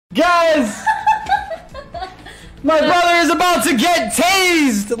Guys! My brother is about to get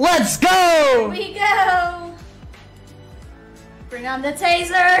tased! Let's go! Here we go! Bring on the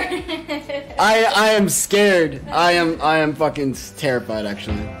taser! I am scared. I am fucking terrified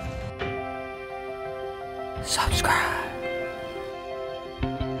actually. Subscribe.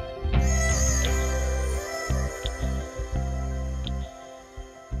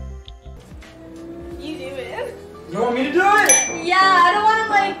 You do it. You want me to do it? Yeah, I don't want to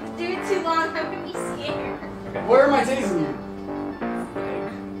like do it too long. I'm gonna be scared. Where am I tasing you?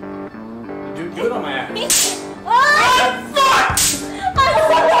 Do it on my ass. Oh! Fuck!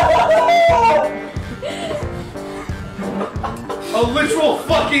 A literal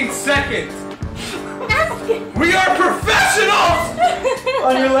fucking second. We are professionals!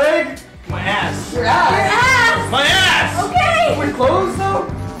 On your leg? My ass. Your ass? Your ass! My ass! Okay! With clothes though?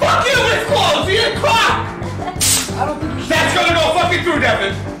 Fuck you with clothes! You get caught! I don't think you should. That's gonna go fucking through,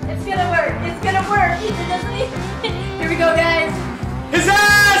 Devin! It's gonna work. It's gonna work. It doesn't even... Here we go, guys. His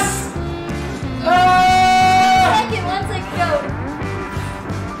ass! One second, go.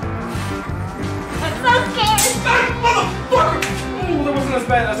 I'm so scared. Motherfucker! Ooh, that wasn't as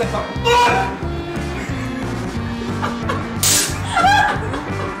bad as I thought.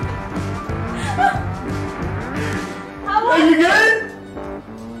 Are you good?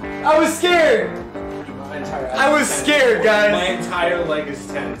 I was scared. I was scared, guys. My entire leg is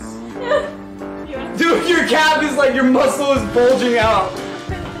tense. Dude, your calf is like, your muscle is bulging out.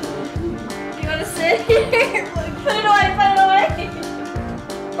 You wanna sit here? Put it away, put it away.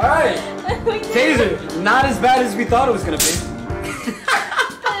 Alright. Taser, not as bad as we thought it was gonna be.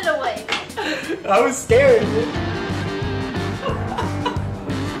 Put it away. I was scared.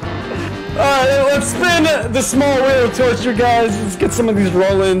 Alright, let's spin the small wheel of torture, guys. Let's get some of these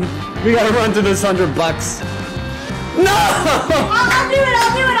rolling. We gotta run to this $100. No! I'll do it,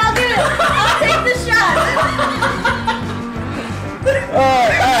 I'll do it, I'll do it. I'll take the shot.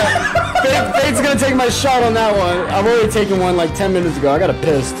 Alright. Fate's gonna take my shot on that one. I've already taken one like 10 minutes ago. I got a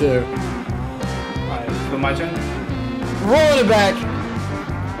piss too. Alright, so my turn? Rolling it back.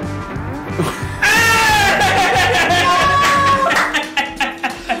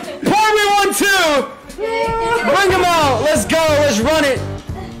 Pour me one too! Bring him out! Let's go, let's run it!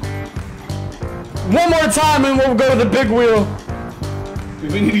 One more time and we'll go to the big wheel.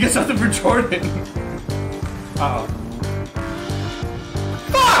 We need to get something for Jordan. Uh-oh.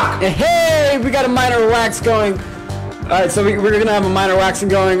 Fuck! And hey, we got a minor wax going. Alright, so we're gonna have a minor waxing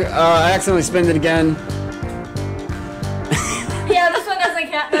going. I accidentally spinned it again. Yeah, this one doesn't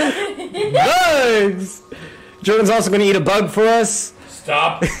count. Bugs! Jordan's also gonna eat a bug for us.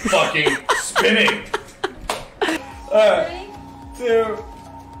 Stop fucking spinning. 2.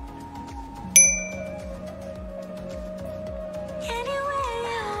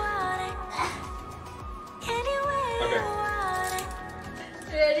 Okay.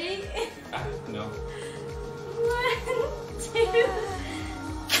 Ready? No. 1, 2.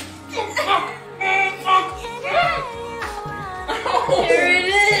 Here it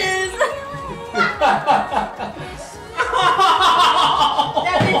is.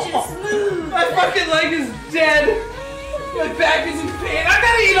 That bitch is smooth. My fucking leg is dead. My back is in pain. I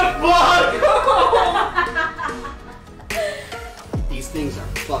gotta eat a bug. These things are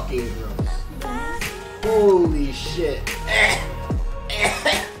fucking gross. Holy shit. Ew.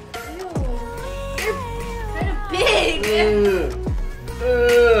 You're kind of big. Here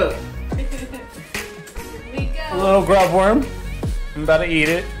we go. A little grub worm. I'm about to eat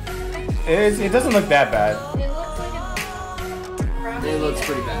it. It doesn't look that bad. It looks like a brownie. It looks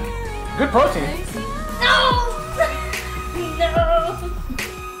pretty bad. Good protein. No! No!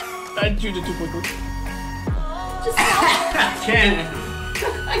 I chewed it too quickly. Just stop.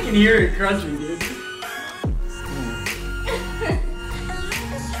 I can hear it crunching, dude.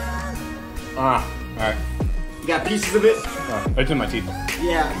 Alright. You got pieces of it? It's in my teeth.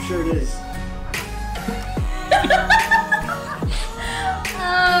 Yeah, I'm sure it is.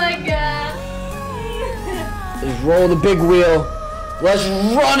 Oh my god. Let's roll the big wheel. Let's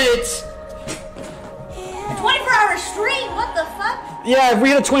run it! 24-hour stream, what the fuck? Yeah, if we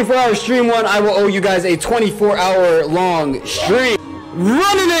hit a 24-hour stream one, I will owe you guys a 24-hour long stream.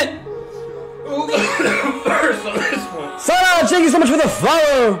 Running it! First on this one. Sarah, thank you so much for the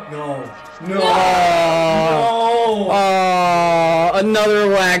follow! No. No. Another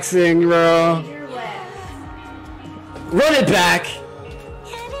waxing, bro. Run it back.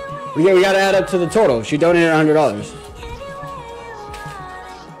 We gotta add up to the total. She donated $100.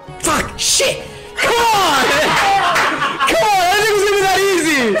 Fuck! Shit! Come on! Come on! I think it was gonna be that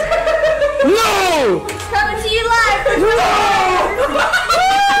easy! No! Coming to you live! No!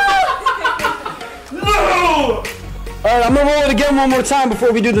 Alright, I'm gonna roll it again one more time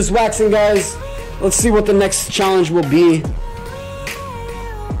before we do this waxing, guys. Let's see what the next challenge will be.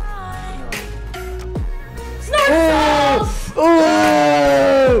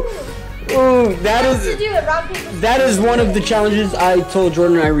 Ooh, that is one of the challenges I told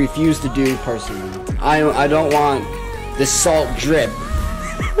Jordan I refuse to do personally. I don't want the salt drip.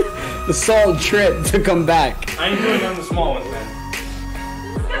 The salt drip to come back. I ain't doing it on the small ones, man.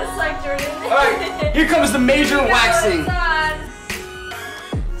 This is gonna suck, Jordan. Alright, here comes the major waxing. 1,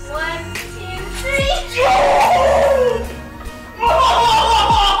 2, 3.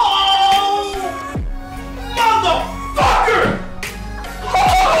 Motherfucker!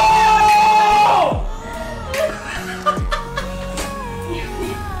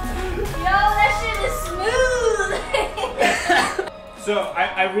 Yo, that shit is smooth. So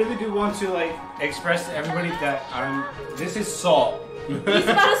I really do want to like express to everybody that this is salt. He's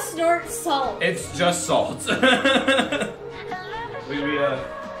about to snort salt. It's just salt. we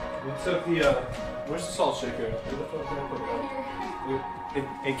took the where's the salt shaker? Where the fuck did I put it?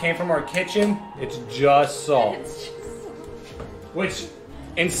 It came from our kitchen. It's just salt. Which,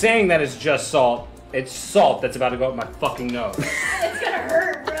 in saying that it's just salt, it's salt that's about to go up my fucking nose. It's gonna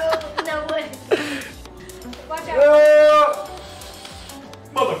hurt, bro. No way. Watch out.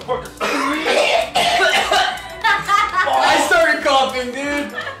 Motherfucker. I started coughing,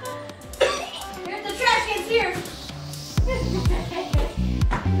 dude. Here's the trash cans here.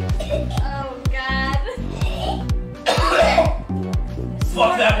 Oh god.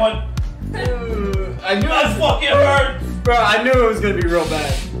 Fuck that one. I knew That fucking hurt. Bro, I knew it was gonna be real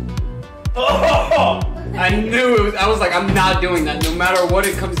bad. Oh. I knew it was, I was like, I'm not doing that no matter what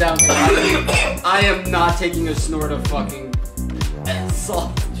it comes down to. I am not taking a snort of fucking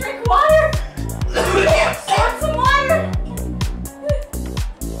salt. Drink water. Snort some water.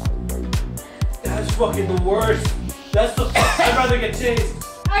 That's fucking the worst. That's the. I'd rather get tased.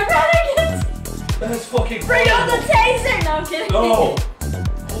 I'd rather get. That's fucking. Bring on the taser. No, I'm kidding. No.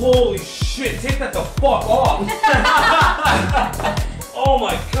 Holy shit! Take that the fuck off. Oh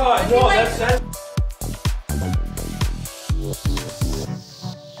my god! No, that's